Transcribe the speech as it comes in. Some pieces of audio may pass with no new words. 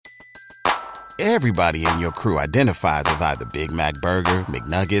Everybody in your crew identifies as either Big Mac Burger,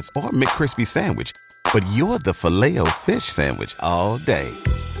 McNuggets, or McCrispy Sandwich. But you're the Filet-O-Fish Sandwich all day.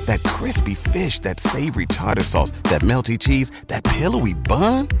 That crispy fish, that savory tartar sauce, that melty cheese, that pillowy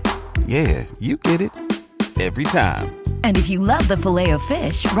bun. Yeah, you get it. Every time. And if you love the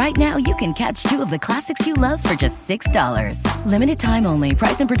Filet-O-Fish, right now you can catch two of the classics you love for just $6. Limited time only.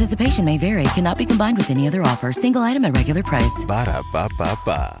 Price and participation may vary. Cannot be combined with any other offer. Single item at regular price.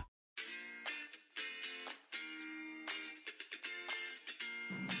 Ba-da-ba-ba-ba.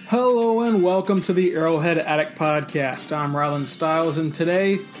 Hello and welcome to the Arrowhead Addict Podcast. I'm Rylan Stiles, and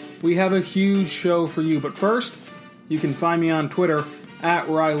today we have a huge show for you. But first, you can find me on Twitter at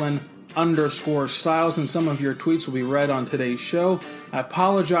Rylan_Stiles, and some of your tweets will be read on today's show. I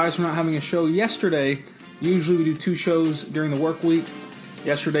apologize for not having a show yesterday. Usually we do 2 shows during the work week.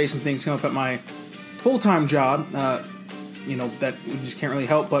 Yesterday some things came up at my full-time job, that we just can't really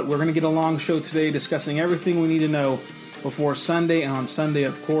help. But we're going to get a long show today discussing everything we need to know before Sunday, and on Sunday,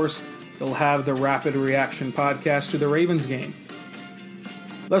 of course, they'll have the Rapid Reaction podcast to the Ravens game.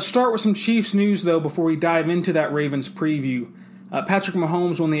 Let's start with some Chiefs news, though, before we dive into that Ravens preview. Patrick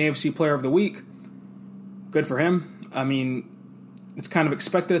Mahomes won the AFC Player of the Week. Good for him. I mean, it's kind of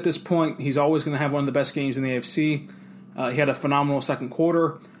expected at this point. He's always going to have one of the best games in the AFC. He had a phenomenal second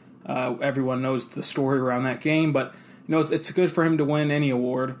quarter. Everyone knows the story around that game, but it's good for him to win any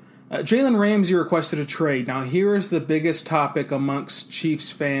award. Jalen Ramsey requested a trade. Now, here is the biggest topic amongst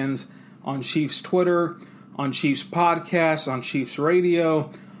Chiefs fans on Chiefs Twitter, on Chiefs podcasts, on Chiefs radio,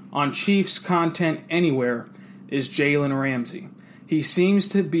 on Chiefs content anywhere, is Jalen Ramsey. He seems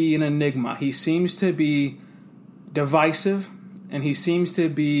to be an enigma. He seems to be divisive, and he seems to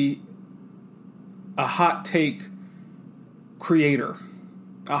be a hot take creator,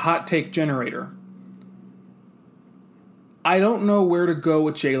 a hot take generator. I don't know where to go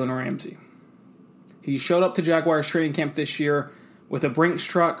with Jalen Ramsey. He showed up to Jaguars training camp this year with a Brinks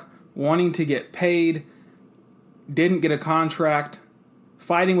truck, wanting to get paid, didn't get a contract,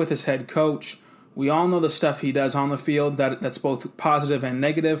 fighting with his head coach. We all know the stuff he does on the field, that's both positive and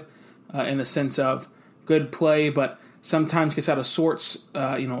negative in the sense of good play, but sometimes gets out of sorts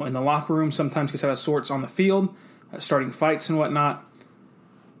in the locker room, sometimes gets out of sorts on the field, starting fights and whatnot.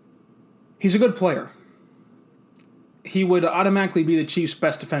 He's a good player. He would automatically be the Chiefs'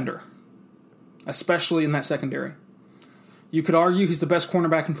 best defender, especially in that secondary. You could argue he's the best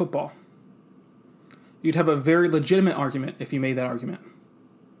cornerback in football. You'd have a very legitimate argument if you made that argument.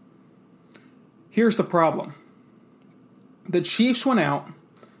 Here's the problem. The Chiefs went out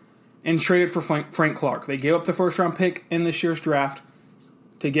and traded for Frank Clark. They gave up the first-round pick in this year's draft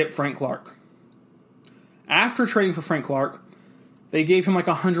to get Frank Clark. After trading for Frank Clark, they gave him like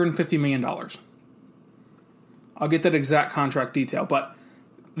 $150 million. I'll get that exact contract detail, but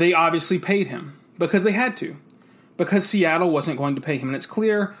they obviously paid him because they had to, because Seattle wasn't going to pay him, and it's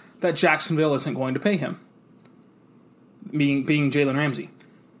clear that Jacksonville isn't going to pay him, being Jalen Ramsey.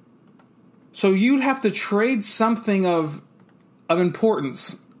 So you'd have to trade something of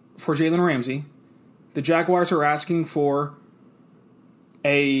importance for Jalen Ramsey. The Jaguars are asking for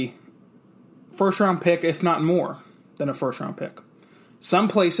a first-round pick, if not more than a first-round pick. Some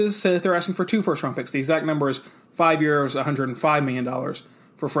places say that they're asking for 2 first-round picks. The exact number is 5 years, $105 million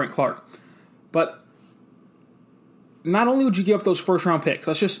for Frank Clark. But not only would you give up those first-round picks,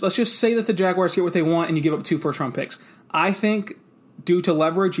 let's just say that the Jaguars get what they want and you give up 2 first-round picks. I think due to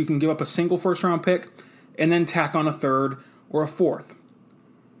leverage, you can give up a single first-round pick and then tack on a third or a fourth.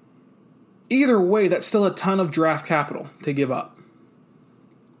 Either way, that's still a ton of draft capital to give up.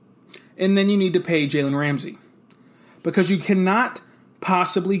 And then you need to pay Jalen Ramsey, because you cannot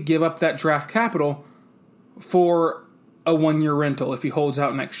possibly give up that draft capital for a 1-year rental if he holds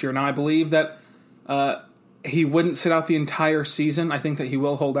out next year. Now, I believe that he wouldn't sit out the entire season. I think that he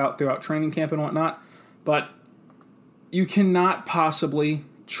will hold out throughout training camp and whatnot. But you cannot possibly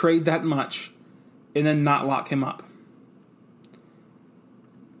trade that much and then not lock him up.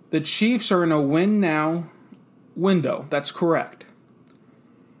 The Chiefs are in a win-now window. That's correct.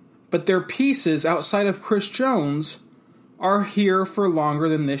 But their pieces outside of Chris Jones are here for longer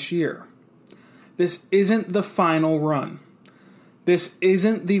than this year. This isn't the final run. This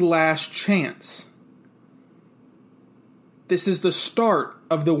isn't the last chance. This is the start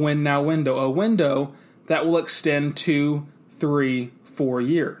of the win-now window, a window that will extend 2, 3, 4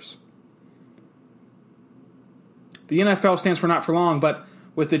 years. The NFL stands for not for long, but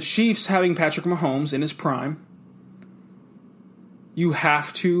with the Chiefs having Patrick Mahomes in his prime, you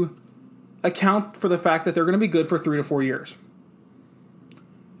have to account for the fact that they're going to be good for 3 to 4 years.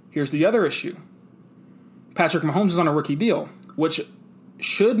 Here's the other issue. Patrick Mahomes is on a rookie deal, which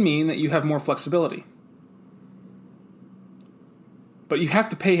should mean that you have more flexibility. But you have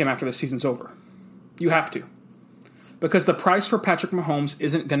to pay him after the season's over. You have to. Because the price for Patrick Mahomes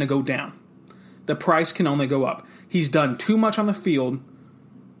isn't going to go down. The price can only go up. He's done too much on the field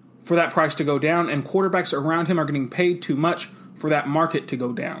for that price to go down, and quarterbacks around him are getting paid too much for that market to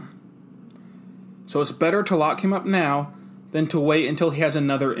go down. So it's better to lock him up now than to wait until he has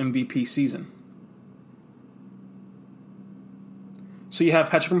another MVP season. So you have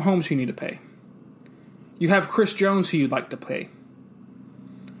Patrick Mahomes who you need to pay. You have Chris Jones who you'd like to pay.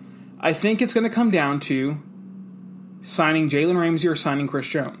 I think it's going to come down to signing Jalen Ramsey or signing Chris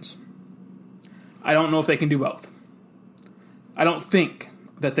Jones. I don't know if they can do both. I don't think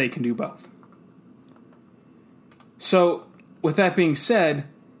that they can do both. So, with that being said,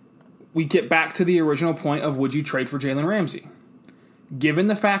 we get back to the original point of would you trade for Jalen Ramsey? Given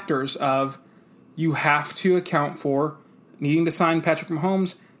the factors of you have to account for needing to sign Patrick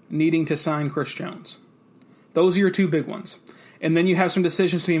Mahomes, needing to sign Chris Jones. Those are your two big ones. And then you have some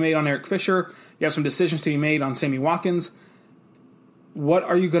decisions to be made on Eric Fisher. You have some decisions to be made on Sammy Watkins. What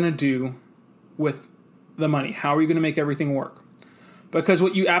are you going to do with the money? How are you going to make everything work? Because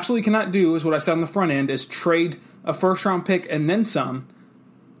what you absolutely cannot do is what I said on the front end, is trade a first-round pick and then some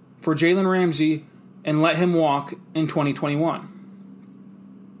for Jalen Ramsey and let him walk in 2021.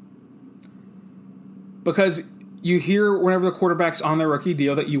 Because you hear whenever the quarterback's on their rookie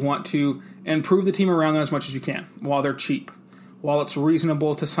deal that you want to improve the team around them as much as you can while they're cheap, while it's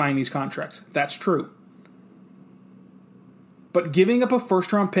reasonable to sign these contracts. That's true. But giving up a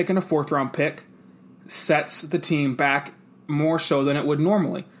first-round pick and a fourth-round pick sets the team back more so than it would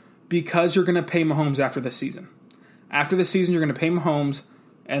normally, because you're going to pay Mahomes after this season. After this season, you're going to pay Mahomes,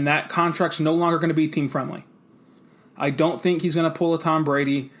 and that contract's no longer going to be team-friendly. I don't think he's going to pull a Tom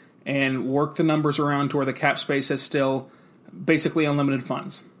Brady and work the numbers around to where the cap space has still basically unlimited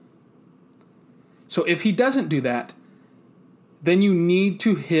funds. So if he doesn't do that, then you need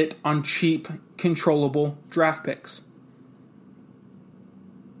to hit on cheap, controllable draft picks.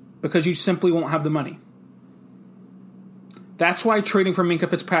 Because you simply won't have the money. That's why trading for Minkah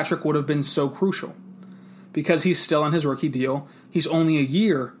Fitzpatrick would have been so crucial. Because he's still on his rookie deal. He's only a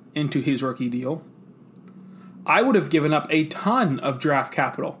year into his rookie deal. I would have given up a ton of draft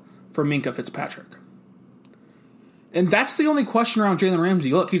capital for Minkah Fitzpatrick. And that's the only question around Jalen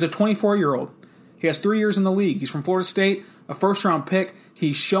Ramsey. Look, he's a 24-year-old. He has 3 years in the league. He's from Florida State, a first-round pick.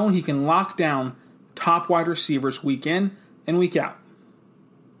 He's shown he can lock down top wide receivers week in and week out.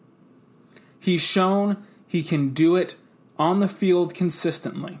 He's shown he can do it on the field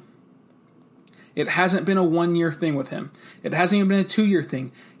consistently. It hasn't been a 1-year thing with him. It hasn't even been a 2-year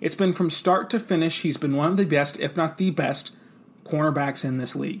thing. It's been from start to finish. He's been one of the best, if not the best, cornerbacks in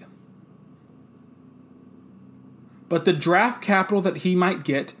this league. But the draft capital that he might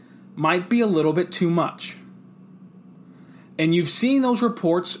get might be a little bit too much. And you've seen those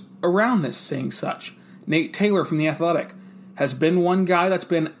reports around this saying such. Nate Taylor from The Athletic has been one guy that's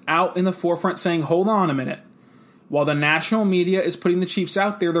been out in the forefront saying, hold on a minute. While the national media is putting the Chiefs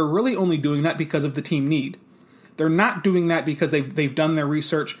out there, they're really only doing that because of the team need. They're not doing that because they've done their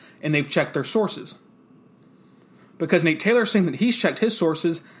research and they've checked their sources. Because Nate Taylor's saying that he's checked his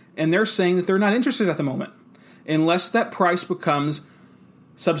sources and they're saying that they're not interested at the moment unless that price becomes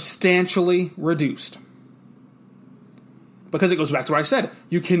substantially reduced. Because it goes back to what I said.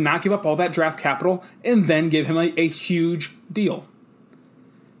 You cannot give up all that draft capital and then give him a huge deal.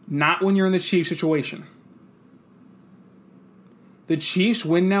 Not when you're in the Chiefs situation. The Chiefs'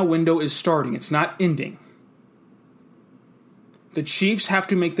 win-now window is starting. It's not ending. The Chiefs have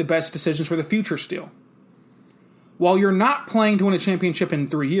to make the best decisions for the future still. While you're not playing to win a championship in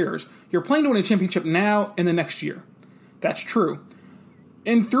 3 years, you're playing to win a championship now and the next year. That's true.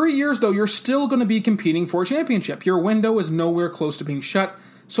 In 3 years, though, you're still going to be competing for a championship. Your window is nowhere close to being shut,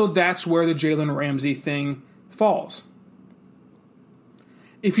 so that's where the Jalen Ramsey thing falls.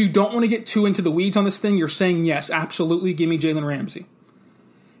 If you don't want to get too into the weeds on this thing, you're saying, yes, absolutely, give me Jalen Ramsey.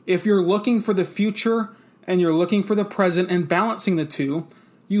 If you're looking for the future and you're looking for the present and balancing the two,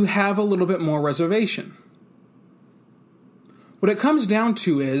 you have a little bit more reservation. What it comes down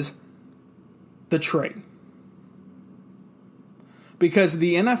to is the trade. Because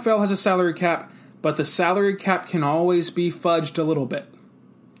the NFL has a salary cap, but the salary cap can always be fudged a little bit.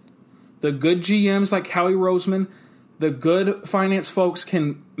 The good GMs like Howie Roseman, the good finance folks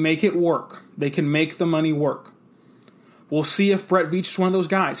can make it work. They can make the money work. We'll see if Brett Veach is one of those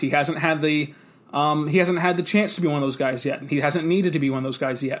guys. He hasn't had the chance to be one of those guys yet. He hasn't needed to be one of those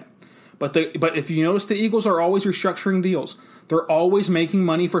guys yet. But if you notice, the Eagles are always restructuring deals. They're always making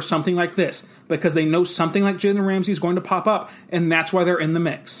money for something like this because they know something like Jalen Ramsey is going to pop up, and that's why they're in the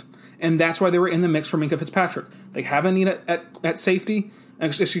mix. And that's why they were in the mix for Minkah Fitzpatrick. They have a need at safety.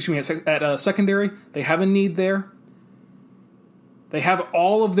 Excuse me, at secondary. They have a need there. They have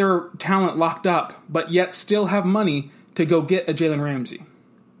all of their talent locked up, but yet still have money to go get a Jalen Ramsey.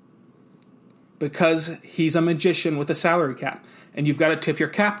 Because he's a magician with a salary cap. And you've got to tip your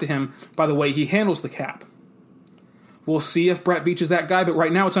cap to him by the way he handles the cap. We'll see if Brett Veach is that guy, but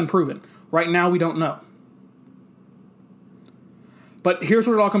right now it's unproven. Right now we don't know. But here's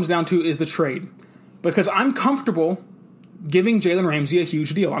what it all comes down to is the trade. Because I'm comfortable giving Jalen Ramsey a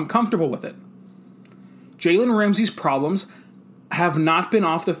huge deal. I'm comfortable with it. Jalen Ramsey's problems have not been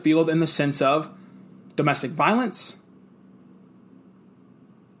off the field in the sense of domestic violence,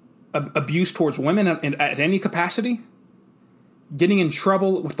 abuse towards women at any capacity, getting in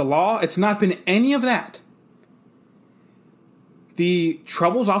trouble with the law. It's not been any of that. The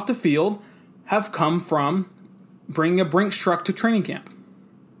troubles off the field have come from bringing a Brinks truck to training camp,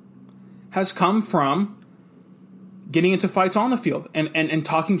 has come from getting into fights on the field and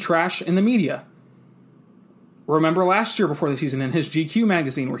talking trash in the media. Remember last year before the season in his GQ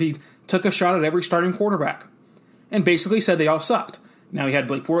magazine where he took a shot at every starting quarterback and basically said they all sucked. Now he had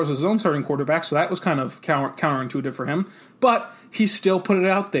Blake Bortles as his own starting quarterback, so that was kind of counterintuitive for him, but he still put it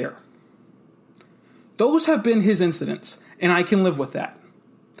out there. Those have been his incidents, and I can live with that.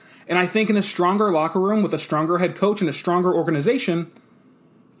 And I think in a stronger locker room with a stronger head coach and a stronger organization,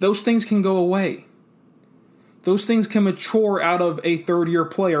 those things can go away. Those things can mature out of a third-year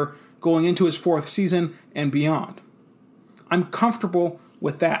player going into his fourth season and beyond. I'm comfortable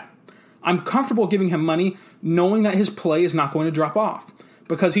with that. I'm comfortable giving him money knowing that his play is not going to drop off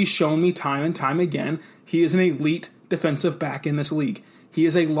because he's shown me time and time again he is an elite defensive back in this league. He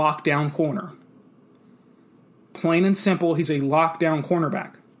is a lockdown corner. Plain and simple, he's a lockdown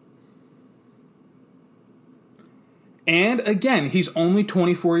cornerback. And again, he's only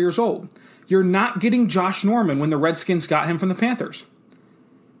 24 years old. You're not getting Josh Norman when the Redskins got him from the Panthers.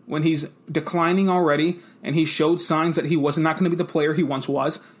 When he's declining already and he showed signs that he was not going to be the player he once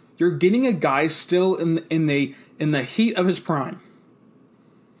was, you're getting a guy still in the heat of his prime.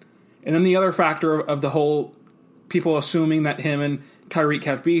 And then the other factor of the whole people assuming that him and Tyreek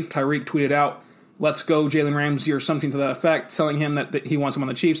have beef. Tyreek tweeted out, "Let's go Jalen Ramsey," or something to that effect, telling him that he wants him on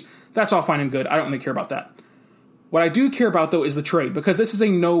the Chiefs. That's all fine and good. I don't really care about that. What I do care about, though, is the trade, because this is a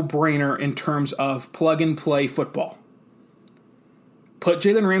no-brainer in terms of plug-and-play football. Put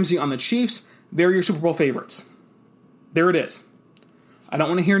Jalen Ramsey on the Chiefs, they're your Super Bowl favorites. There it is. I don't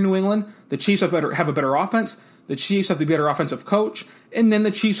want to hear New England. The Chiefs have a better offense. The Chiefs have the better offensive coach. And then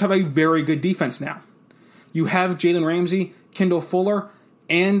the Chiefs have a very good defense now. You have Jalen Ramsey, Kendall Fuller,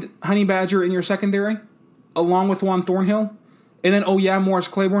 and Honey Badger in your secondary, along with Juan Thornhill. And then, Morris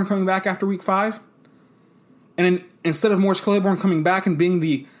Claiborne coming back after week 5. And instead of Morris Claiborne coming back and being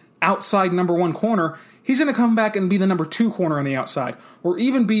the outside number 1 corner, he's going to come back and be the number 2 corner on the outside, or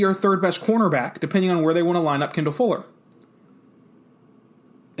even be your third best cornerback, depending on where they want to line up Kendall Fuller.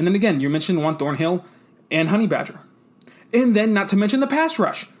 And then again, you mentioned Juan Thornhill and Honey Badger. And then, not to mention the pass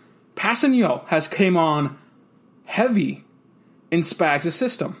rush. Passanio has came on heavy in Spags'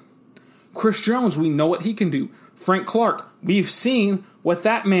 system. Chris Jones, we know what he can do. Frank Clark, we've seen what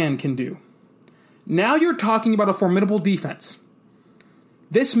that man can do. Now you're talking about a formidable defense.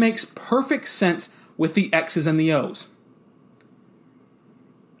 This makes perfect sense with the X's and the O's.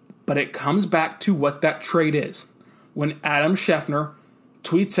 But it comes back to what that trade is. When Adam Schefter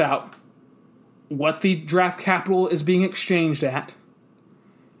tweets out what the draft capital is being exchanged at,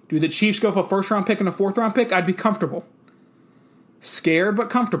 do the Chiefs go up a first-round pick and a fourth-round pick? I'd be comfortable. Scared, but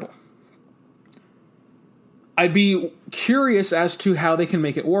comfortable. I'd be curious as to how they can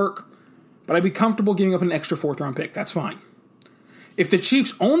make it work, but I'd be comfortable giving up an extra fourth-round pick. That's fine. If the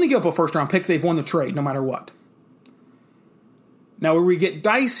Chiefs only give up a first-round pick, they've won the trade, no matter what. Now, where we get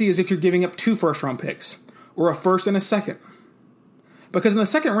dicey is if you're giving up 2 first-round picks, or a first and a second. Because in the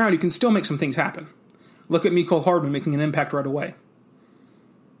second round, you can still make some things happen. Look at Mecole Hardman making an impact right away.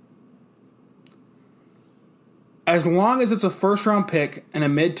 As long as it's a first-round pick and a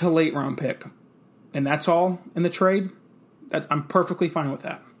mid to late-round pick, and that's all in the trade, I'm perfectly fine with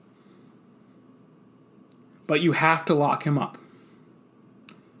that. But you have to lock him up.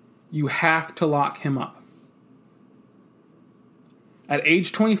 You have to lock him up. At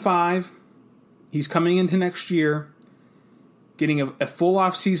age 25, he's coming into next year, getting a full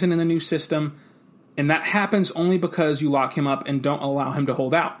off season in the new system, and that happens only because you lock him up and don't allow him to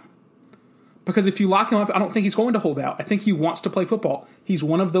hold out. Because if you lock him up, I don't think he's going to hold out. I think he wants to play football. He's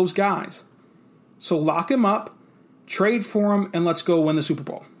one of those guys. So lock him up, trade for him, and let's go win the Super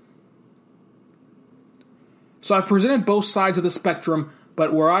Bowl. So I've presented both sides of the spectrum,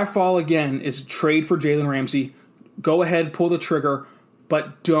 but where I fall again is trade for Jalen Ramsey. Go ahead, pull the trigger,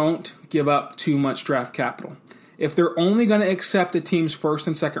 but don't give up too much draft capital. If they're only going to accept the team's first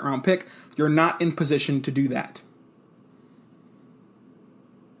and second round pick, you're not in position to do that.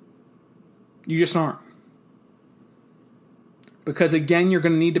 You just aren't. Because again, you're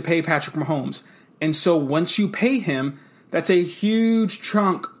going to need to pay Patrick Mahomes. And so once you pay him, that's a huge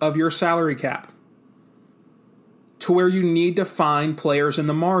chunk of your salary cap. To where you need to find players in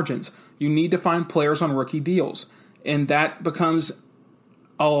the margins. You need to find players on rookie deals. And that becomes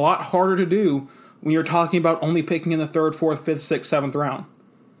a lot harder to do when you're talking about only picking in the 3rd, 4th, 5th, 6th, 7th round.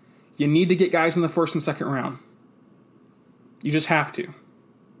 You need to get guys in the 1st and 2nd round. You just have to.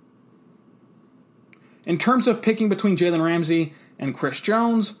 In terms of picking between Jalen Ramsey and Chris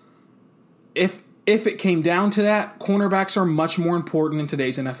Jones, if it came down to that, cornerbacks are much more important in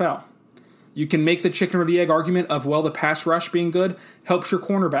today's NFL. You can make the chicken or the egg argument of, well, the pass rush being good helps your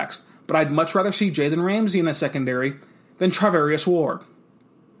cornerbacks. But I'd much rather see Jalen Ramsey in the secondary than Travarius Ward.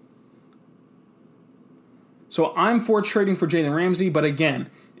 So I'm for trading for Jalen Ramsey, but again,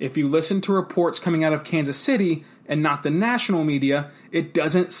 if you listen to reports coming out of Kansas City and not the national media, it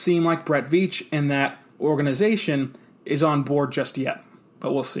doesn't seem like Brett Veach and that organization is on board just yet.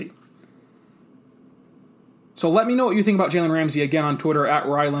 But we'll see. So let me know what you think about Jalen Ramsey again on Twitter at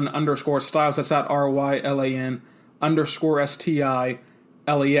Rylan_Styles. That's at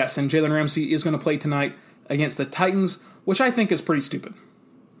RYLAN_STILES. And Jalen Ramsey is going to play tonight against the Titans, which I think is pretty stupid.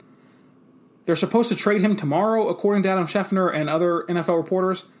 They're supposed to trade him tomorrow, according to Adam Schefter and other NFL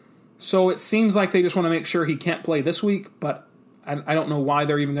reporters. So it seems like they just want to make sure he can't play this week, but I don't know why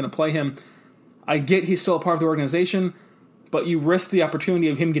they're even going to play him. I get he's still a part of the organization, but you risk the opportunity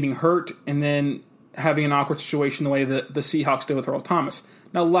of him getting hurt and then having an awkward situation the way that the Seahawks did with Earl Thomas.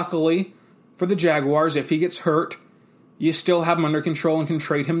 Now, luckily for the Jaguars, if he gets hurt, you still have him under control and can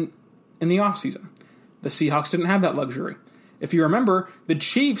trade him in the offseason. The Seahawks didn't have that luxury. If you remember, the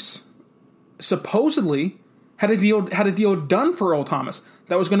Chiefs supposedly had a deal done for Earl Thomas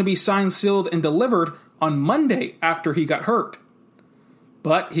that was going to be signed, sealed, and delivered on Monday after he got hurt.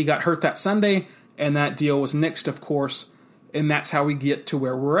 But he got hurt that Sunday, and that deal was nixed, of course, and that's how we get to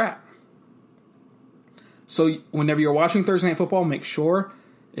where we're at. So whenever you're watching Thursday Night Football, make sure,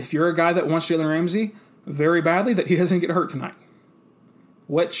 if you're a guy that wants Jalen Ramsey very badly, that he doesn't get hurt tonight.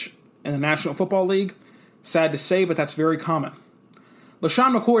 Which, in the National Football League, sad to say, but that's very common.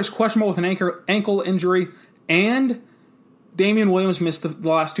 LaShawn McCoy is questionable with an ankle injury, and Damian Williams missed the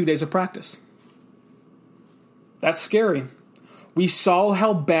last 2 days of practice. That's scary. We saw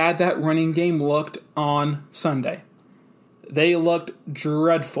how bad that running game looked on Sunday. They looked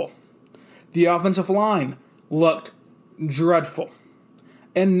dreadful. The offensive line looked dreadful.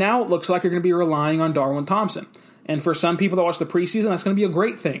 And now it looks like you're going to be relying on Darwin Thompson. And for some people that watch the preseason, that's going to be a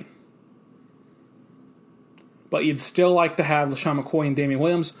great thing. But you'd still like to have LaShawn McCoy and Damian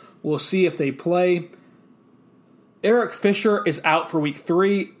Williams. We'll see if they play. Eric Fisher is out for week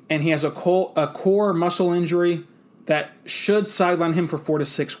 3, and he has a core muscle injury that should sideline him for 4 to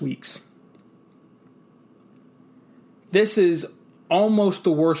 6 weeks. This is almost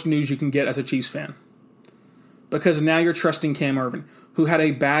the worst news you can get as a Chiefs fan. Because now you're trusting Cam Erving, who had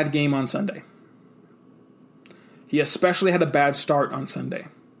a bad game on Sunday. He especially had a bad start on Sunday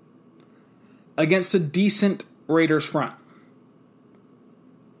against a decent Raiders front.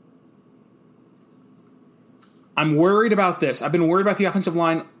 I'm worried about this. I've been worried about the offensive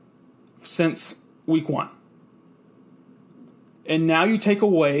line since week 1. And now you take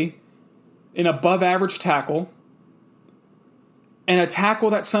away an above-average tackle and a tackle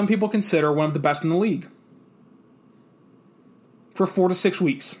that some people consider one of the best in the league for 4 to 6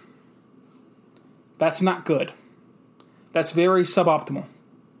 weeks. That's not good. That's very suboptimal.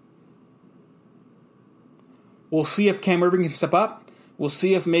 We'll see if Cam Erving can step up. We'll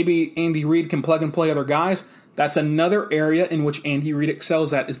see if maybe Andy Reid can plug and play other guys. That's another area in which Andy Reid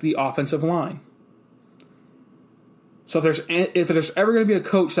excels at, is the offensive line. So if there's ever going to be a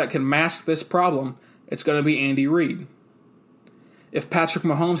coach that can mask this problem, it's going to be Andy Reid. If Patrick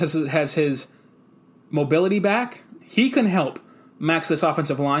Mahomes has his mobility back, he can help max this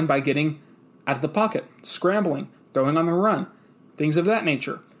offensive line by getting out of the pocket, scrambling, throwing on the run, things of that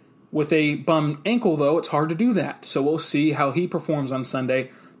nature. With a bum ankle, though, it's hard to do that. So we'll see how he performs on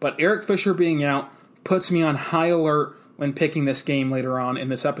Sunday. But Eric Fisher being out puts me on high alert when picking this game later on in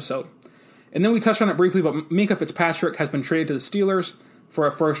this episode. And then we touched on it briefly, but Minkah Fitzpatrick has been traded to the Steelers. for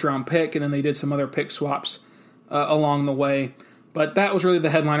a first-round pick, and then they did some other pick swaps along the way. But that was really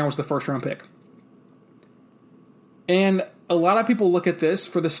the headliner, was the first-round pick. And a lot of people look at this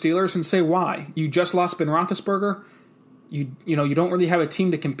for the Steelers and say, why? You just lost Ben Roethlisberger. You don't really have a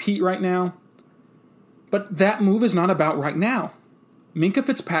team to compete right now. But that move is not about right now. Minkah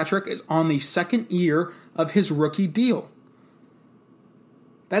Fitzpatrick is on the second year of his rookie deal.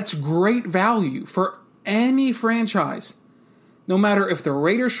 That's great value for any franchise. No matter if the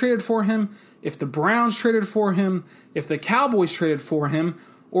Raiders traded for him, if the Browns traded for him, if the Cowboys traded for him,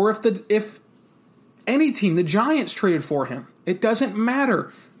 or if any team, the Giants, traded for him. It doesn't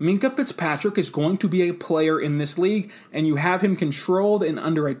matter. Minkah Fitzpatrick is going to be a player in this league, and you have him controlled and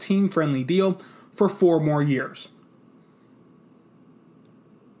under a team-friendly deal for 4 more years.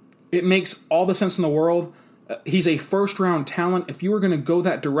 It makes all the sense in the world. He's a first-round talent. If you were going to go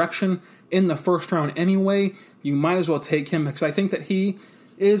that direction in the first round anyway, you might as well take him, because I think that he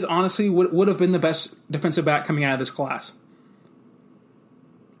is honestly would have been the best defensive back coming out of this class.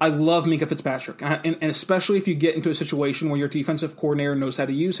 I love Minkah Fitzpatrick, and especially if you get into a situation where your defensive coordinator knows how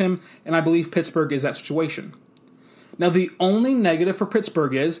to use him, and I believe Pittsburgh is that situation. Now, the only negative for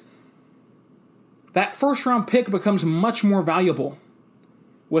Pittsburgh is that first-round pick becomes much more valuable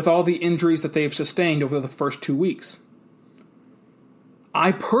with all the injuries that they've sustained over the first 2 weeks.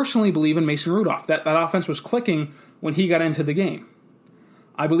 I personally believe in Mason Rudolph. That offense was clicking when he got into the game.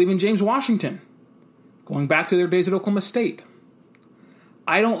 I believe in James Washington, going back to their days at Oklahoma State.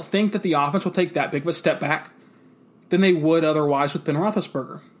 I don't think that the offense will take that big of a step back than they would otherwise with Ben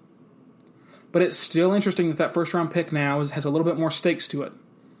Roethlisberger. But it's still interesting that first-round pick now has a little bit more stakes to it.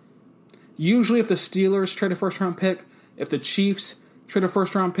 Usually if the Steelers trade a first-round pick, if the Chiefs trade a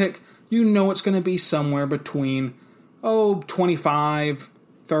first-round pick, you know it's going to be somewhere between, 25,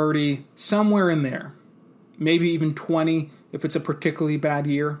 30, somewhere in there. Maybe even 20 if it's a particularly bad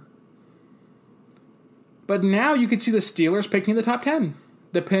year. But now you could see the Steelers picking the top 10,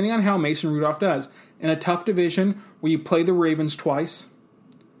 depending on how Mason Rudolph does. In a tough division where you play the Ravens twice.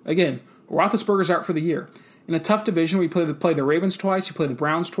 Again, Roethlisberger's out for the year. In a tough division where you play the Ravens twice, you play the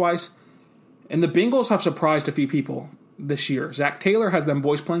Browns twice. And the Bengals have surprised a few people this year. Zach Taylor has them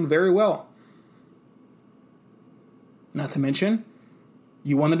boys playing very well. Not to mention,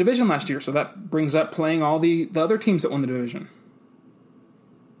 you won the division last year, so that brings up playing all the other teams that won the division.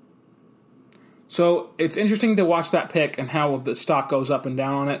 So it's interesting to watch that pick and how the stock goes up and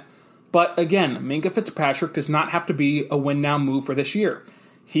down on it. But again, Minkah Fitzpatrick does not have to be a win-now move for this year.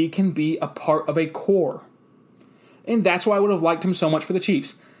 He can be a part of a core. And that's why I would have liked him so much for the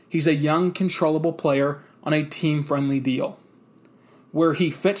Chiefs. He's a young, controllable player on a team-friendly deal, where he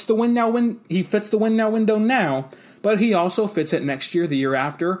fits the win-now window now, but he also fits it next year, the year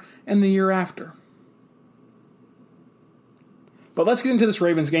after, and the year after. But let's get into this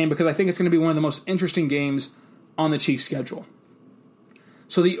Ravens game, because I think it's going to be one of the most interesting games on the Chiefs' schedule.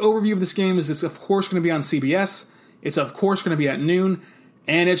 So the overview of this game is it's of course going to be on CBS, it's of course going to be at noon,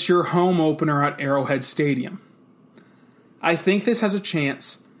 and it's your home opener at Arrowhead Stadium. I think this has a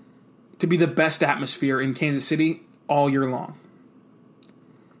chance to be the best atmosphere in Kansas City all year long.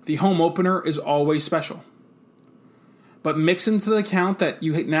 The home opener is always special. But mix into the account that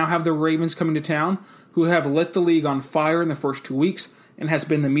you now have the Ravens coming to town, who have lit the league on fire in the first 2 weeks and has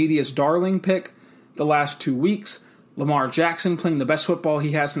been the media's darling pick the last 2 weeks. Lamar Jackson playing the best football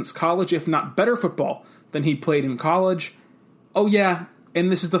he has since college, if not better football than he played in college. Oh yeah,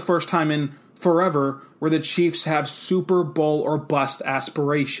 and this is the first time in forever where the Chiefs have Super Bowl or bust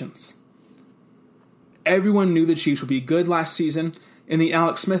aspirations. Everyone knew the Chiefs would be good last season. In the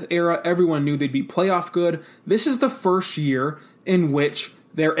Alex Smith era, everyone knew they'd be playoff good. This is the first year in which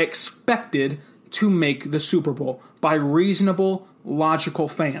they're expected to make the Super Bowl by reasonable, logical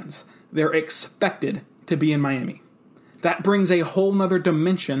fans. They're expected to be in Miami. That brings a whole nother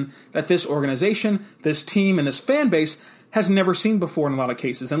dimension that this organization, this team, and this fan base has never seen before in a lot of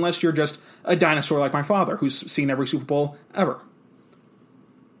cases, unless you're just a dinosaur like my father, who's seen every Super Bowl ever.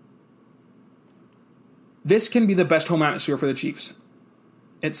 This can be the best home atmosphere for the Chiefs.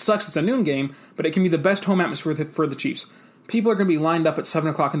 It sucks it's a noon game, but it can be the best home atmosphere for the Chiefs. People are going to be lined up at 7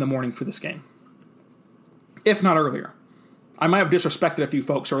 o'clock in the morning for this game, if not earlier. I might have disrespected a few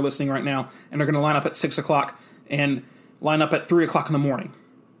folks who are listening right now and are going to line up at 6 o'clock and line up at 3 o'clock in the morning.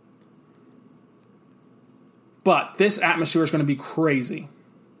 But this atmosphere is going to be crazy.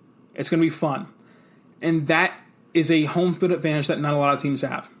 It's going to be fun. And that is a home field advantage that not a lot of teams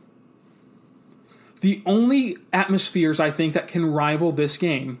have. The only atmospheres I think that can rival this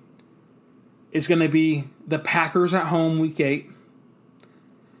game is going to be the Packers at home Week 8.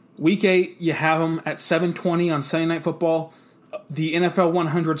 Week 8, you have them at 7:20 on Sunday Night Football. the NFL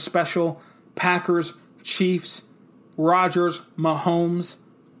 100 special, Packers, Chiefs, Rodgers, Mahomes.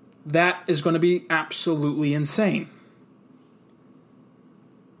 That is going to be absolutely insane.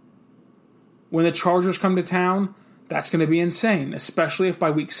 When the Chargers come to town, that's going to be insane, especially if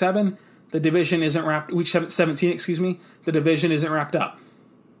by week 7, the division isn't wrapped, week 17, the division isn't wrapped up.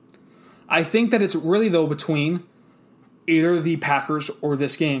 I think that it's really, though, between either the Packers or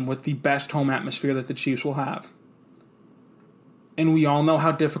this game with the best home atmosphere that the Chiefs will have. And we all know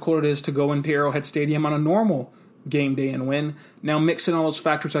how difficult it is to go into Arrowhead Stadium on a normal game day and win. Now mix in all those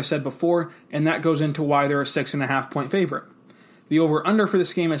factors I said before, and that goes into why they're a 6.5-point favorite. The over-under for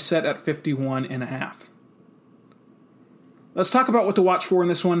this game is set at 51.5. Let's talk about what to watch for in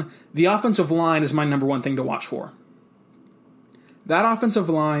this one. The offensive line is my number one thing to watch for. That offensive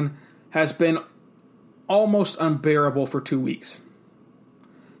line has been almost unbearable for 2 weeks.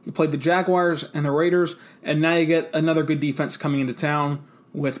 You played the Jaguars and the Raiders, and now you get another good defense coming into town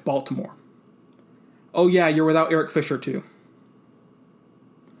with Baltimore. Oh yeah, you're without Eric Fisher too.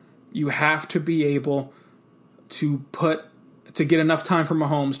 You have to be able to get enough time for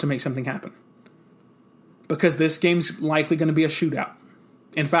Mahomes to make something happen. Because this game's likely going to be a shootout.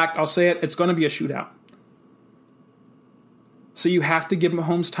 In fact, I'll say it, it's going to be a shootout. So you have to give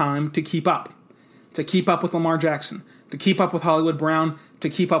Mahomes time to keep up. To keep up with Lamar Jackson. To keep up with Hollywood Brown. To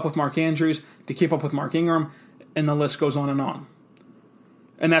keep up with Mark Andrews. To keep up with Mark Ingram. And the list goes on and on.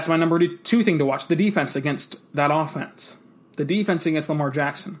 And that's my number 2 thing to watch. The defense against that offense. The defense against Lamar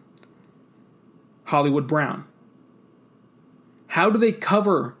Jackson. Hollywood Brown. How do they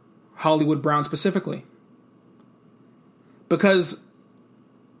cover Hollywood Brown specifically? Because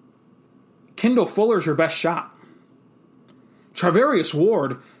Kendall Fuller's your best shot. Charvarius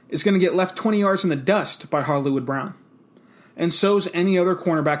Ward is going to get left 20 yards in the dust by Hollywood Brown. And so's any other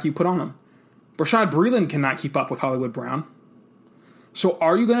cornerback you put on him. Rashad Breeland cannot keep up with Hollywood Brown. So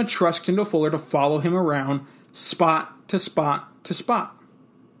are you going to trust Kendall Fuller to follow him around spot to spot to spot?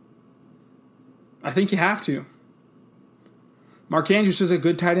 I think you have to. Mark Andrews is a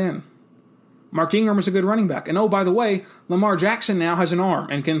good tight end. Mark Ingram is a good running back. And oh, by the way, Lamar Jackson now has an arm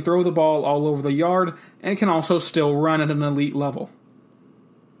and can throw the ball all over the yard and can also still run at an elite level.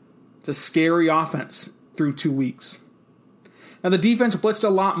 It's a scary offense through 2 weeks. Now, the defense blitzed a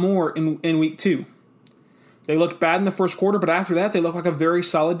lot more in week 2. They looked bad in the first quarter, but after that, they looked like a very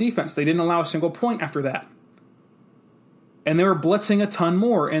solid defense. They didn't allow a single point after that. And they were blitzing a ton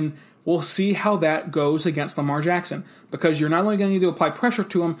more, and we'll see how that goes against Lamar Jackson, because you're not only going to need to apply pressure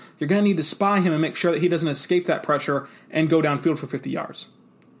to him, you're going to need to spy him and make sure that he doesn't escape that pressure and go downfield for 50 yards.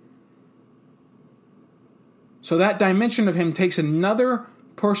 So that dimension of him takes another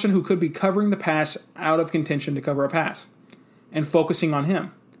person who could be covering the pass out of contention to cover a pass and focusing on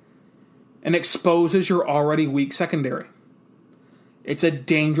him, and exposes your already weak secondary. It's a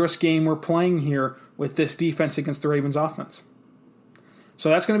dangerous game we're playing here with this defense against the Ravens offense. So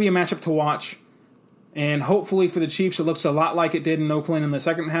that's going to be a matchup to watch. And hopefully for the Chiefs, it looks a lot like it did in Oakland in the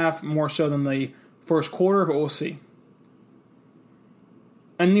second half, more so than the first quarter, but we'll see.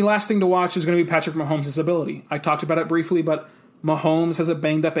 And the last thing to watch is going to be Patrick Mahomes' ability. I talked about it briefly, but Mahomes has a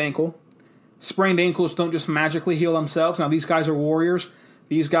banged-up ankle. Sprained ankles don't just magically heal themselves. Now, these guys are warriors.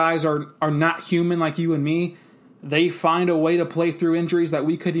 These guys are not human like you and me. They find a way to play through injuries that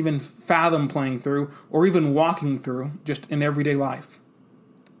we could even fathom playing through or even walking through just in everyday life.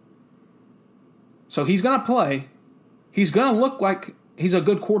 So he's going to play. He's going to look like he's a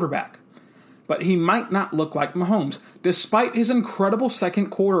good quarterback. But he might not look like Mahomes. Despite his incredible second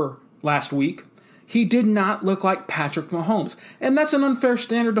quarter last week, he did not look like Patrick Mahomes. And that's an unfair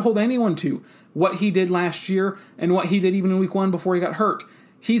standard to hold anyone to. What he did last year and what he did even in week 1 before he got hurt.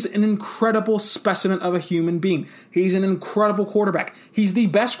 He's an incredible specimen of a human being. He's an incredible quarterback. He's the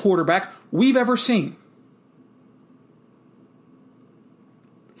best quarterback we've ever seen.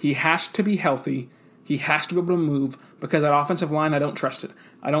 He has to be healthy. He has to be able to move, because that offensive line, I don't trust it.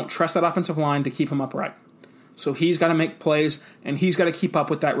 I don't trust that offensive line to keep him upright. So he's got to make plays, and he's got to keep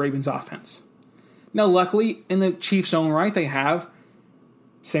up with that Ravens offense. Now, luckily, in the Chiefs' own right, they have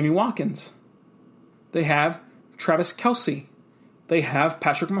Sammy Watkins. They have Travis Kelce. They have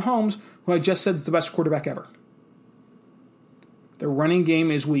Patrick Mahomes, who I just said is the best quarterback ever. Their running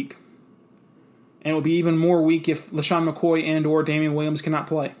game is weak. And it will be even more weak if LaShawn McCoy and or Damian Williams cannot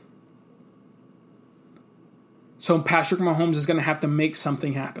play. So Patrick Mahomes is going to have to make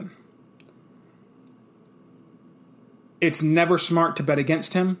something happen. It's never smart to bet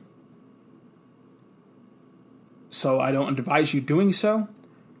against him. So I don't advise you doing so.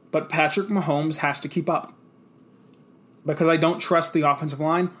 But Patrick Mahomes has to keep up. Because I don't trust the offensive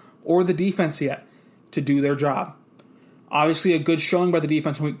line or the defense yet to do their job. Obviously, a good showing by the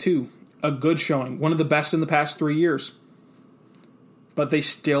defense in week 2. A good showing. One of the best in the past 3 years. But they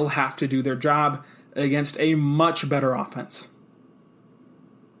still have to do their job against a much better offense.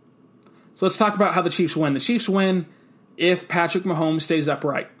 So let's talk about how the Chiefs win. The Chiefs win if Patrick Mahomes stays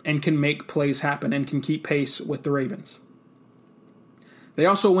upright and can make plays happen and can keep pace with the Ravens. They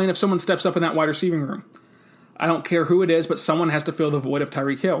also win if someone steps up in that wide receiving room. I don't care who it is, but someone has to fill the void of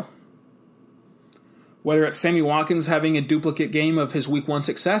Tyreek Hill. Whether it's Sammy Watkins having a duplicate game of his week 1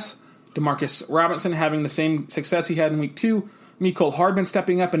 success, Demarcus Robinson having the same success he had in week 2, Mecole Hardman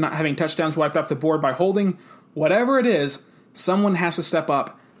stepping up and not having touchdowns wiped off the board by holding, whatever it is, someone has to step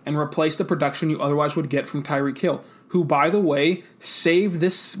up and replace the production you otherwise would get from Tyreek Hill, who, by the way, saved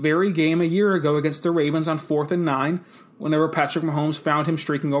this very game a year ago against the Ravens on 4th and 9 whenever Patrick Mahomes found him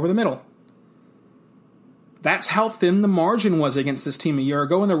streaking over the middle. That's how thin the margin was against this team a year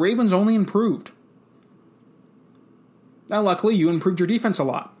ago, and the Ravens only improved. Now, luckily, you improved your defense a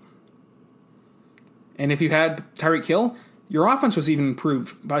lot. And if you had Tyreek Hill, your offense was even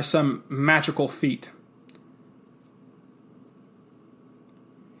improved by some magical feat.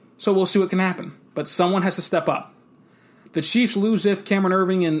 So we'll see what can happen. But someone has to step up. The Chiefs lose if Cameron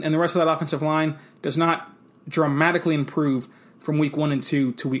Irving and the rest of that offensive line does not dramatically improve from week 1 and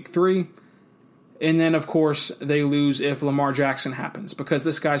 2 to week 3. And then, of course, they lose if Lamar Jackson happens, because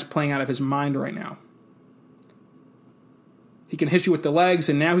this guy's playing out of his mind right now. He can hit you with the legs,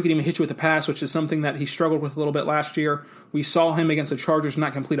 and now he can even hit you with the pass, which is something that he struggled with a little bit last year. We saw him against the Chargers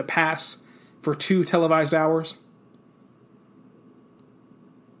not complete a pass for 2 televised hours.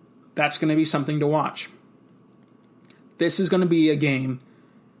 That's going to be something to watch. This is going to be a game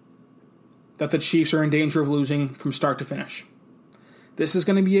that the Chiefs are in danger of losing from start to finish. This is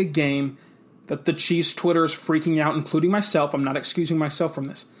going to be a game that the Chiefs Twitter is freaking out, including myself. I'm not excusing myself from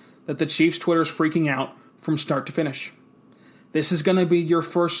this. That the Chiefs Twitter is freaking out from start to finish. This is going to be your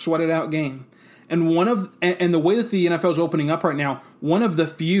first sweated out game. And the way that the NFL is opening up right now, one of the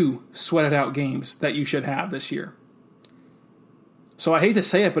few sweated out games that you should have this year. So I hate to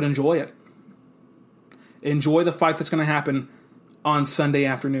say it, but enjoy it. Enjoy the fight that's going to happen on Sunday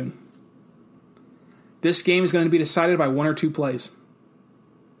afternoon. This game is going to be decided by 1 or 2 plays.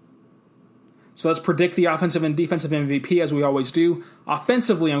 So let's predict the offensive and defensive MVP as we always do.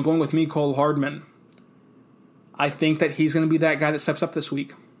 Offensively, I'm going with Mecole Hardman. I think that he's going to be that guy that steps up this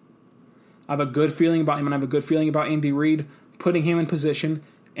week. I have a good feeling about him, and I have a good feeling about Andy Reid putting him in position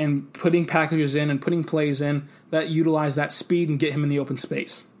and putting packages in and putting plays in that utilize that speed and get him in the open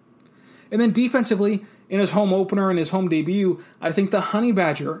space. And then defensively, in his home opener and his home debut, I think the Honey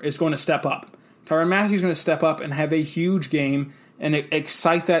Badger is going to step up. Tyrann Mathieu is going to step up and have a huge game and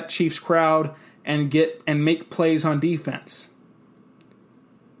excite that Chiefs crowd and make plays on defense.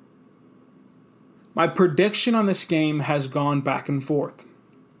 My prediction on this game has gone back and forth.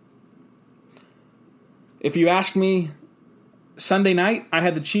 If you asked me Sunday night, I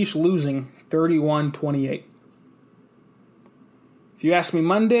had the Chiefs losing 31-28. If you asked me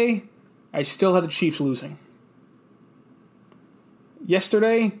Monday, I still had the Chiefs losing.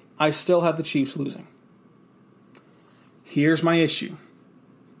 Yesterday, I still had the Chiefs losing. Here's my issue.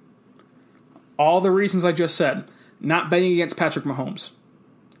 All the reasons I just said, not betting against Patrick Mahomes.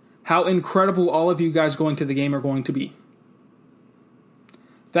 How incredible all of you guys going to the game are going to be.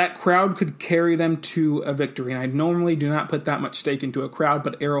 That crowd could carry them to a victory, and I normally do not put that much stake into a crowd,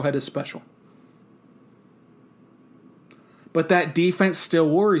 but Arrowhead is special. But that defense still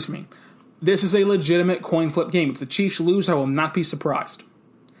worries me. This is a legitimate coin flip game. If the Chiefs lose, I will not be surprised.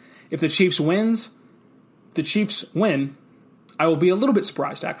 If the Chiefs win, I will be a little bit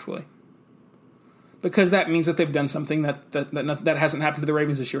surprised, actually. Because that means that they've done something that hasn't happened to the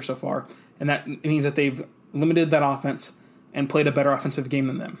Ravens this year so far. And that means that they've limited that offense and played a better offensive game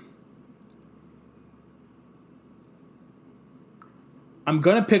than them. I'm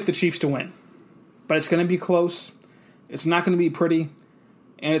going to pick the Chiefs to win. But it's going to be close. It's not going to be pretty.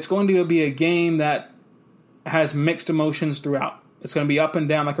 And it's going to be a game that has mixed emotions throughout. It's going to be up and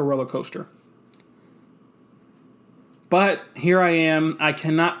down like a roller coaster. But here I am. I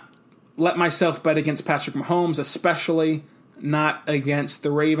cannot let myself bet against Patrick Mahomes, especially not against the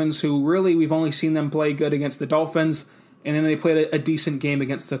Ravens, who really we've only seen them play good against the Dolphins, and then they played a decent game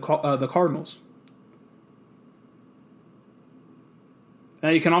against the Cardinals. Now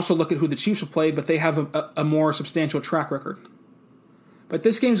you can also look at who the Chiefs have played, but they have a more substantial track record. But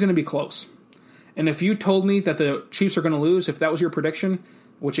this game's going to be close. And if you told me that the Chiefs are going to lose, if that was your prediction,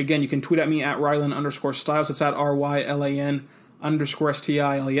 which again, you can tweet at me at Rylan_Stiles, it's at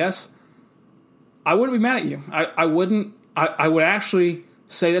RYLAN_STILES, I wouldn't be mad at you. I wouldn't. I would actually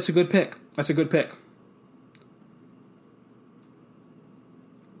say that's a good pick. That's a good pick.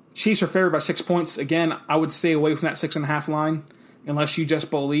 Chiefs are favored by 6 points. Again, I would stay away from that 6.5 line unless you just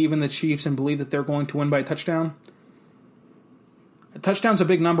believe in the Chiefs and believe that they're going to win by a touchdown. A touchdown's a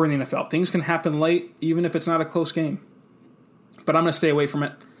big number in the NFL. Things can happen late, even if it's not a close game. But I'm going to stay away from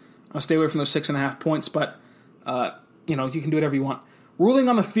it. I'll stay away from those 6.5 points, but you can do whatever you want. Ruling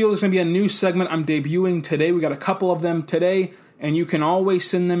on the Field is going to be a new segment I'm debuting today. We got a couple of them today, and you can always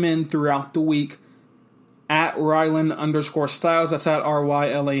send them in throughout the week at Rylan_Styles. That's at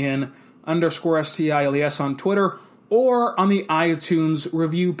RYLAN_STILES on Twitter or on the iTunes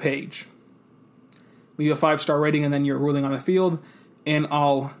review page. Leave a 5-star rating and then you're ruling on the field, and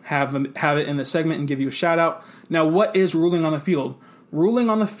I'll have it in the segment and give you a shout out. Now, what is ruling on the field? Ruling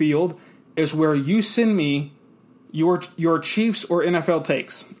on the field is where you send me your Chiefs or NFL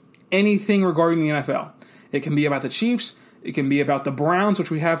takes. Anything regarding the NFL. It can be about the Chiefs. It can be about the Browns, which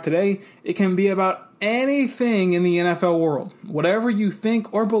we have today. It can be about anything in the NFL world. Whatever you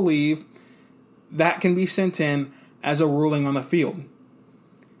think or believe, that can be sent in as a ruling on the field.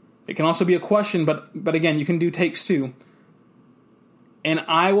 It can also be a question, but again, you can do takes too. And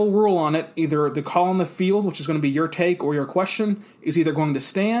I will rule on it. Either the call on the field, which is going to be your take or your question, is either going to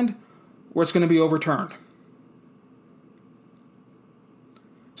stand or it's going to be overturned.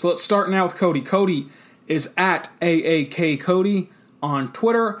 So let's start now with Cody. Cody is at AAKCody on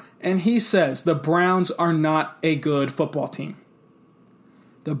Twitter, and he says the Browns are not a good football team.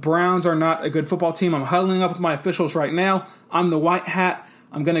 The Browns are not a good football team. I'm huddling up with my officials right now. I'm the white hat.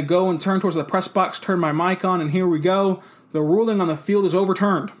 I'm going to go and turn towards the press box, turn my mic on, and here we go. The ruling on the field is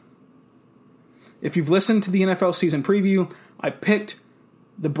overturned. If you've listened to the NFL season preview, I picked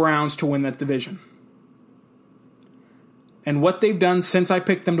the Browns to win that division. And what they've done since I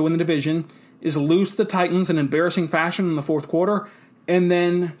picked them to win the division is lose to the Titans in embarrassing fashion in the fourth quarter, and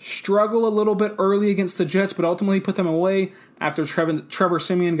then struggle a little bit early against the Jets, but ultimately put them away after Trevor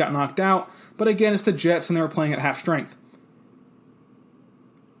Siemian got knocked out. But again, it's the Jets, and they were playing at half strength.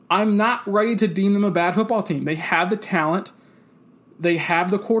 I'm not ready to deem them a bad football team. They have the talent. They have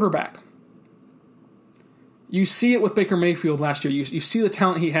the quarterback. You see it with Baker Mayfield last year. You see the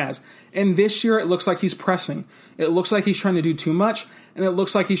talent he has. And this year, it looks like he's pressing. It looks like he's trying to do too much, and it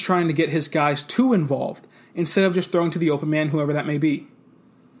looks like he's trying to get his guys too involved instead of just throwing to the open man, whoever that may be.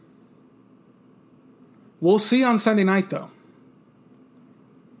 We'll see on Sunday night, though.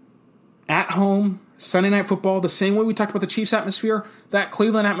 At home, Sunday Night Football, the same way we talked about the Chiefs atmosphere, that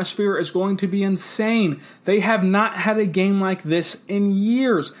Cleveland atmosphere is going to be insane. They have not had a game like this in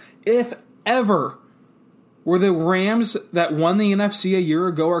years, if ever. Where the Rams that won the NFC a year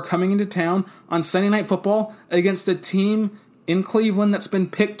ago are coming into town on Sunday Night Football against a team in Cleveland that's been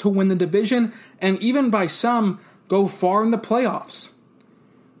picked to win the division and even by some go far in the playoffs.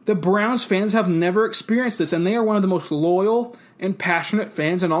 The Browns fans have never experienced this, and they are one of the most loyal and passionate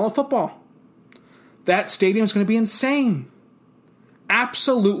fans in all of football. That stadium is going to be insane.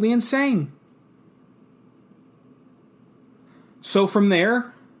 Absolutely insane. So from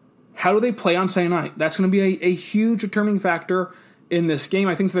there, how do they play on Sunday night? That's going to be a huge determining factor in this game.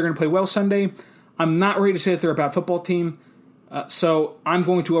 I think they're going to play well Sunday. I'm not ready to say that they're a bad football team. So I'm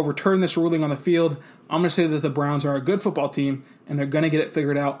going to overturn this ruling on the field. I'm going to say that the Browns are a good football team, and they're going to get it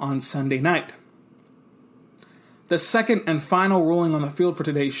figured out on Sunday night. The second and final ruling on the field for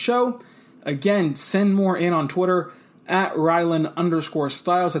today's show. Again, send more in on Twitter at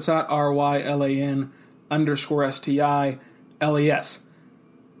Rylan_Styles. That's at RYLAN_STILES.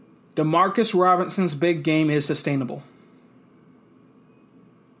 Demarcus Robinson's big game is sustainable.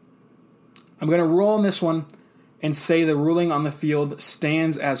 I'm going to rule on this one and say the ruling on the field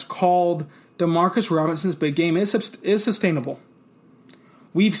stands as called. Demarcus Robinson's big game is sustainable.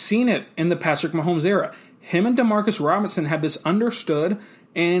 We've seen it in the Patrick Mahomes era. Him and Demarcus Robinson have this understood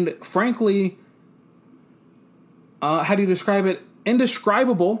and, frankly, how do you describe it?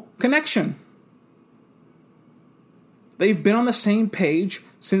 Indescribable connection. They've been on the same page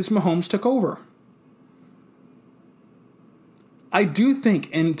since Mahomes took over. I do think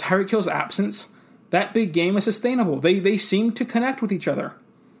in Tyreek Hill's absence, that big game is sustainable. They seem to connect with each other.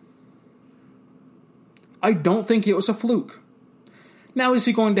 I don't think it was a fluke. Now, is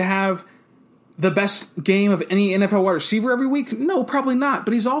he going to have the best game of any NFL wide receiver every week? No, probably not.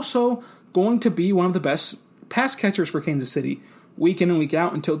 But he's also going to be one of the best pass catchers for Kansas City week in and week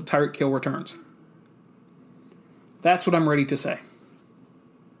out until Tyreek Hill returns. That's what I'm ready to say.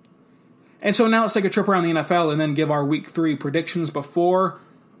 And so now let's take a trip around the NFL and then give our Week 3 predictions before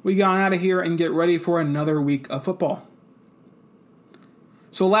we get on out of here and get ready for another week of football.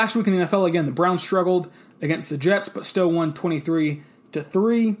 So last week in the NFL, again, the Browns struggled against the Jets, but still won 23-3.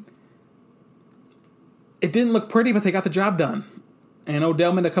 It didn't look pretty, but they got the job done. And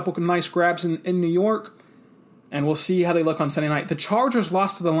Odell made a couple of nice grabs in New York. And we'll see how they look on Sunday night. The Chargers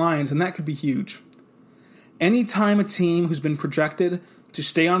lost to the Lions, and that could be huge. Anytime a team who's been projected to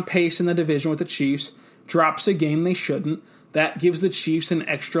stay on pace in the division with the Chiefs drops a game they shouldn't, that gives the Chiefs an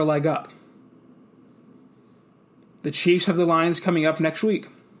extra leg up. The Chiefs have the Lions coming up next week.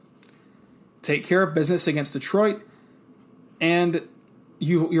 Take care of business against Detroit, and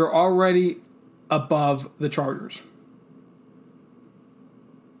you're already above the Chargers.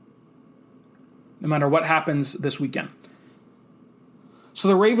 No matter what happens this weekend. So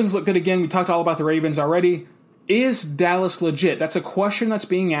the Ravens look good again. We talked all about the Ravens already. Is Dallas legit? That's a question that's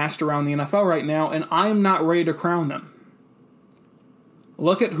being asked around the NFL right now, and I'm not ready to crown them.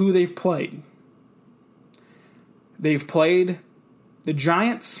 Look at who they've played. They've played the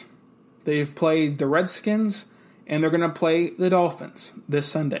Giants, they've played the Redskins, and they're going to play the Dolphins this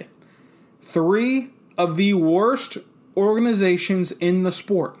Sunday. 3 of the worst organizations in the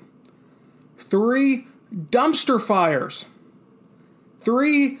sport. 3 dumpster fires.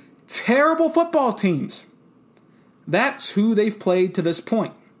 3 terrible football teams. That's who they've played to this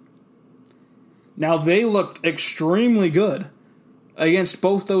point. Now, they looked extremely good against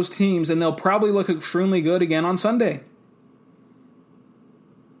both those teams, and they'll probably look extremely good again on Sunday.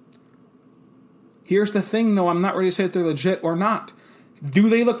 Here's the thing, though. I'm not ready to say if they're legit or not. Do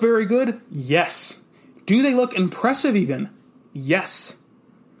they look very good? Yes. Do they look impressive even? Yes.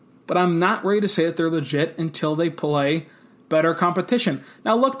 But I'm not ready to say that they're legit until they play better competition.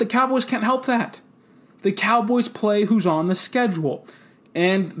 Now, look, the Cowboys can't help that. The Cowboys play who's on the schedule,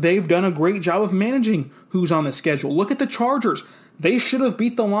 and they've done a great job of managing who's on the schedule. Look at the Chargers. They should have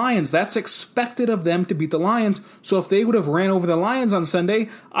beat the Lions. That's expected of them to beat the Lions. So if they would have ran over the Lions on Sunday,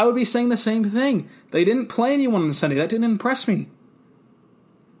 I would be saying the same thing. They didn't play anyone on Sunday. That didn't impress me.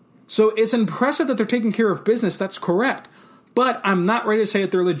 So it's impressive that they're taking care of business. That's correct. But I'm not ready to say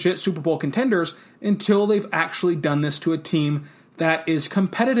that they're legit Super Bowl contenders until they've actually done this to a team that is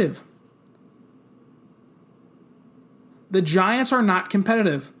competitive. The Giants are not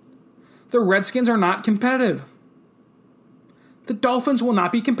competitive. The Redskins are not competitive. The Dolphins will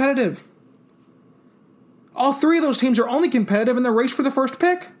not be competitive. All 3 of those teams are only competitive in the race for the first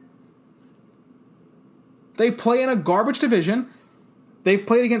pick. They play in a garbage division. They've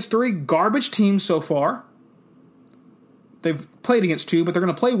played against 3 garbage teams so far. They've played against 2, but they're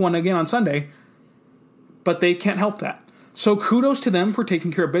going to play 1 again on Sunday. But they can't help that. So kudos to them for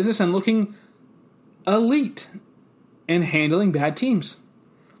taking care of business and looking elite in handling bad teams.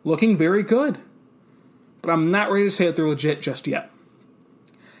 Looking very good. But I'm not ready to say that they're legit just yet.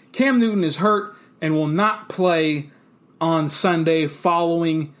 Cam Newton is hurt and will not play on Sunday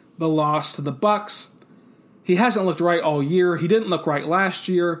following the loss to the Bucs. He hasn't looked right all year. He didn't look right last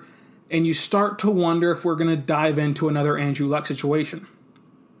year. And you start to wonder if we're going to dive into another Andrew Luck situation.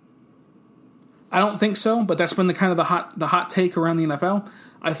 I don't think so, but that's been the hot take around the NFL.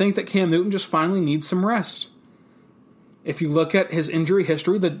 I think that Cam Newton just finally needs some rest. If you look at his injury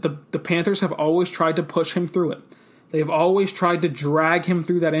history, the Panthers have always tried to push him through it. They've always tried to drag him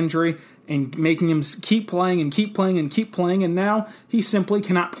through that injury and making him keep playing and keep playing and keep playing, and now he simply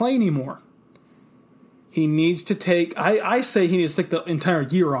cannot play anymore. He needs to take, I say he needs to take the entire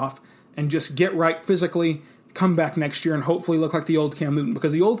year off and just get right physically, come back next year, and hopefully look like the old Cam Newton,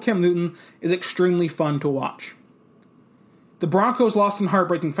 because the old Cam Newton is extremely fun to watch. The Broncos lost in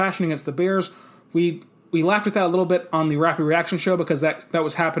heartbreaking fashion against the Bears. We laughed at that a little bit on the Rapid Reaction show because that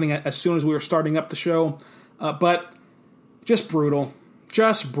was happening as soon as we were starting up the show. But just brutal.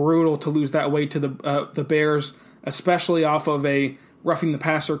 Just brutal to lose that way to the Bears, especially off of a roughing the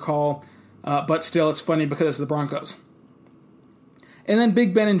passer call. But still, it's funny because it's the Broncos. And then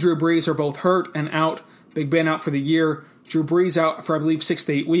Big Ben and Drew Brees are both hurt and out. Big Ben out for the year. Drew Brees out for, I believe, 6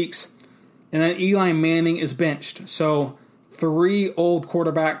 to 8 weeks. And then Eli Manning is benched. So 3 old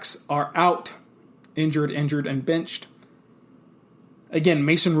quarterbacks are out. Injured, and benched. Again,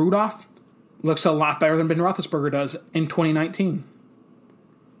 Mason Rudolph looks a lot better than Ben Roethlisberger does in 2019.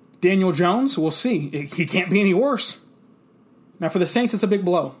 Daniel Jones, we'll see. He can't be any worse. Now, for the Saints, it's a big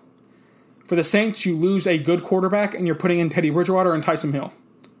blow. For the Saints, you lose a good quarterback, and you're putting in Teddy Bridgewater and Taysom Hill.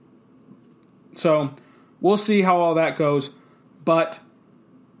 So, we'll see how all that goes. But,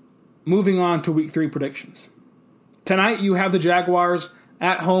 moving on to Week 3 predictions. Tonight, you have the Jaguars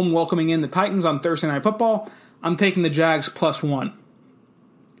at home welcoming in the Titans on Thursday Night Football. I'm taking the Jags +1.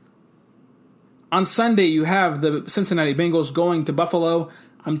 On Sunday, you have the Cincinnati Bengals going to Buffalo.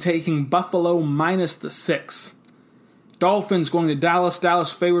 I'm taking Buffalo -6. Dolphins going to Dallas.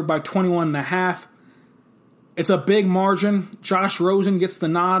 Dallas favored by 21.5. It's a big margin. Josh Rosen gets the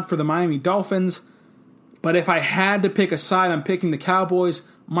nod for the Miami Dolphins. But if I had to pick a side, I'm picking the Cowboys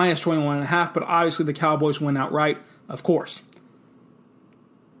minus 21.5, but obviously the Cowboys win outright, of course.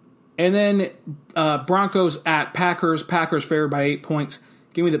 And then Broncos at Packers. Packers favored by 8 points.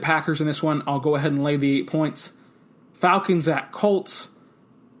 Give me the Packers in this one. I'll go ahead and lay the 8 points. Falcons at Colts.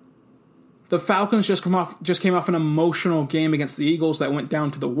 The Falcons just came off an emotional game against the Eagles that went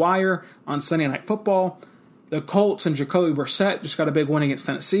down to the wire on Sunday Night Football. The Colts and Jacoby Brissett just got a big win against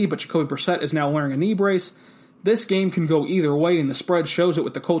Tennessee, but Jacoby Brissett is now wearing a knee brace. This game can go either way, and the spread shows it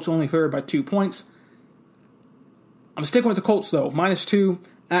with the Colts only favored by 2 points. I'm sticking with the Colts, though. -2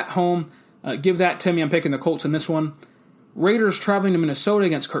 at home. Give that to me. I'm picking the Colts in this one. Raiders traveling to Minnesota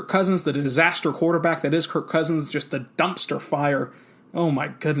against Kirk Cousins, the disaster quarterback that is Kirk Cousins, just the dumpster fire. Oh my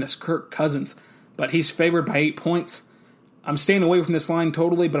goodness, Kirk Cousins. But he's favored by 8 points. I'm staying away from this line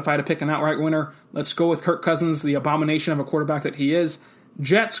totally, but if I had to pick an outright winner, let's go with Kirk Cousins, the abomination of a quarterback that he is.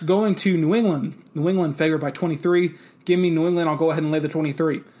 Jets going to New England. New England favored by 23. Give me New England. I'll go ahead and lay the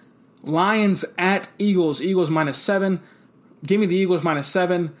 23. Lions at Eagles. Eagles -7. Give me the Eagles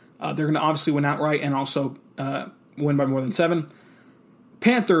 -7. They're going to obviously win outright and also win by more than 7.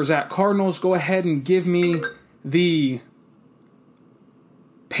 Panthers at Cardinals. Go ahead and give me the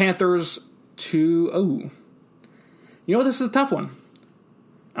Panthers to... You know, this is a tough one.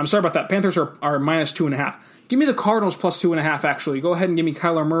 I'm sorry about that. Panthers are -2.5. Give me the Cardinals +2.5, actually. Go ahead and give me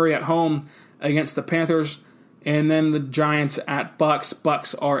Kyler Murray at home against the Panthers. And then the Giants at Bucks.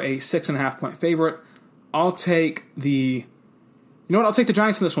 Bucks are a 6.5 point favorite. I'll take the... You know what? I'll take the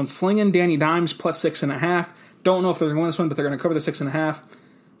Giants in this one. Slinging Danny Dimes +6.5. Don't know if they're going to win this one, but they're going to cover the 6.5.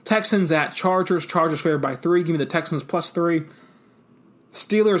 Texans at Chargers. Chargers favored by 3. Give me the Texans +3.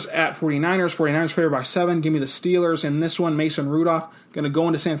 Steelers at 49ers. 49ers favored by 7. Give me the Steelers in this one. Mason Rudolph going to go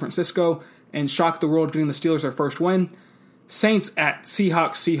into San Francisco and shock the world, getting the Steelers their first win. Saints at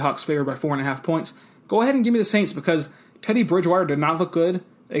Seahawks. Seahawks favored by 4.5 points. Go ahead and give me the Saints because Teddy Bridgewater did not look good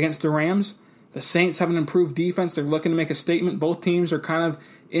against the Rams. The Saints have an improved defense. They're looking to make a statement. Both teams are kind of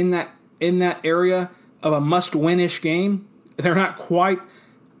in that area of a must-win-ish game. They're not quite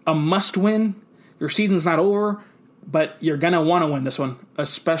a must-win. Your season's not over, but you're going to want to win this one,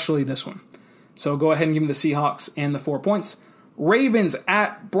 especially this one. So go ahead and give me the Seahawks and the 4 points. Ravens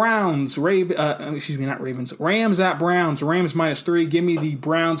at Browns. Rams at Browns. Rams -3. Give me the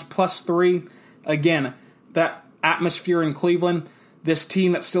Browns +3. Again, that atmosphere in Cleveland. This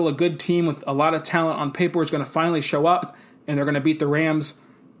team that's still a good team with a lot of talent on paper is going to finally show up, and they're going to beat the Rams.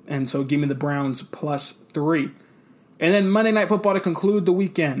 And so give me the Browns +3. And then Monday Night Football to conclude the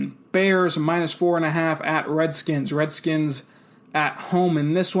weekend. Bears -4.5 at Redskins. Redskins at home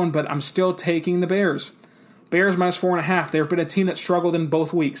in this one, but I'm still taking the Bears. Bears -4.5. They've been a team that struggled in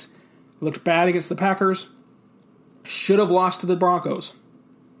both weeks. Looked bad against the Packers. Should have lost to the Broncos.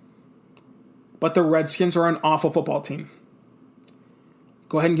 But the Redskins are an awful football team.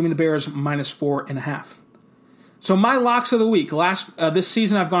 Go ahead and give me the Bears -4.5. So my locks of the week. This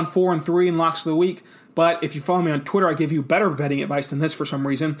season I've gone 4-3 in locks of the week. But if you follow me on Twitter, I give you better betting advice than this for some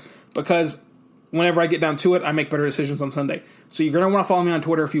reason. Because whenever I get down to it, I make better decisions on Sunday. So you're going to want to follow me on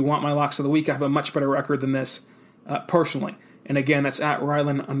Twitter if you want my locks of the week. I have a much better record than this personally. And again, that's at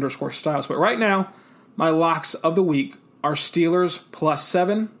Ryland_Styles. But right now, my locks of the week are Steelers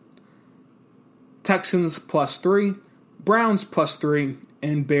 +7, Texans +3, Browns +3,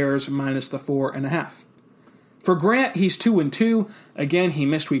 and Bears -4.5. For Grant, he's 2-2. Again, he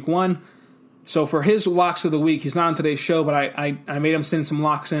missed week 1. So for his locks of the week, he's not on today's show, but I made him send some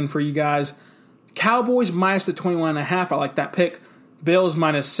locks in for you guys. Cowboys -21.5. I like that pick. Bills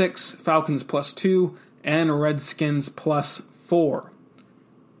 -6, Falcons +2, and Redskins +4.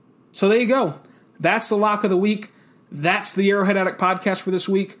 So there you go. That's the lock of the week. That's the Arrowhead Addict podcast for this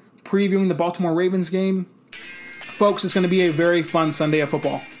week, previewing the Baltimore Ravens game. Folks, it's going to be a very fun Sunday of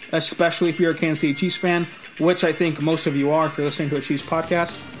football, especially if you're a Kansas City Chiefs fan, which I think most of you are if you're listening to a Chiefs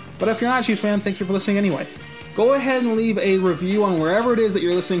podcast. But if you're not a Chiefs fan, thank you for listening anyway. Go ahead and leave a review on wherever it is that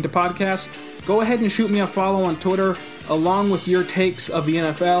you're listening to podcasts. Go ahead and shoot me a follow on Twitter, along with your takes of the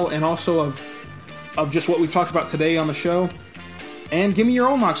NFL and also of just what we've talked about today on the show. And give me your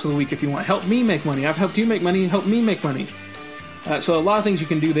own locks of the week if you want. Help me make money. I've helped you make money. Help me make money. So a lot of things you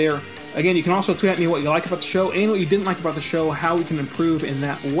can do there. Again, you can also tweet at me what you like about the show and what you didn't like about the show, how we can improve in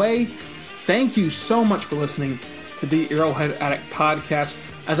that way. Thank you so much for listening to the Arrowhead Addict podcast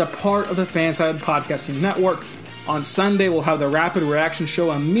as a part of the Fansided Podcasting Network. On Sunday, we'll have the Rapid Reaction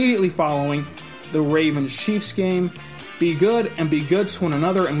Show immediately following the Ravens-Chiefs game. Be good and be good to one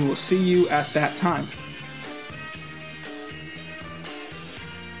another, and we will see you at that time.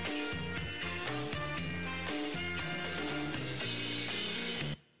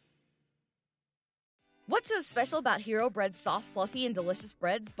 special about Hero Bread's soft, fluffy, and delicious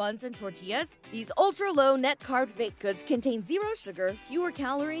breads, buns, and tortillas? These ultra-low net-carb baked goods contain zero sugar, fewer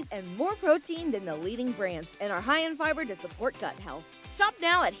calories, and more protein than the leading brands, and are high in fiber to support gut health. Shop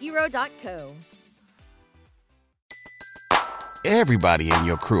now at Hero.co. Everybody in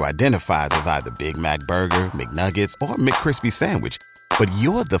your crew identifies as either Big Mac Burger, McNuggets, or McCrispy Sandwich. But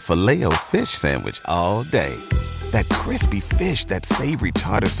you're the Filet-O-Fish Sandwich all day. That crispy fish, that savory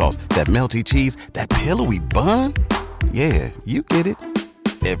tartar sauce, that melty cheese, that pillowy bun. Yeah, you get it.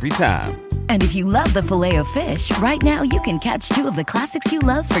 Every time. And if you love the Filet-O-Fish, right now you can catch two of the classics you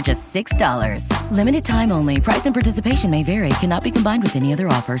love for just $6. Limited time only. Price and participation may vary. Cannot be combined with any other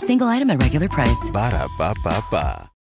offer. Single item at regular price. Ba-da-ba-ba-ba.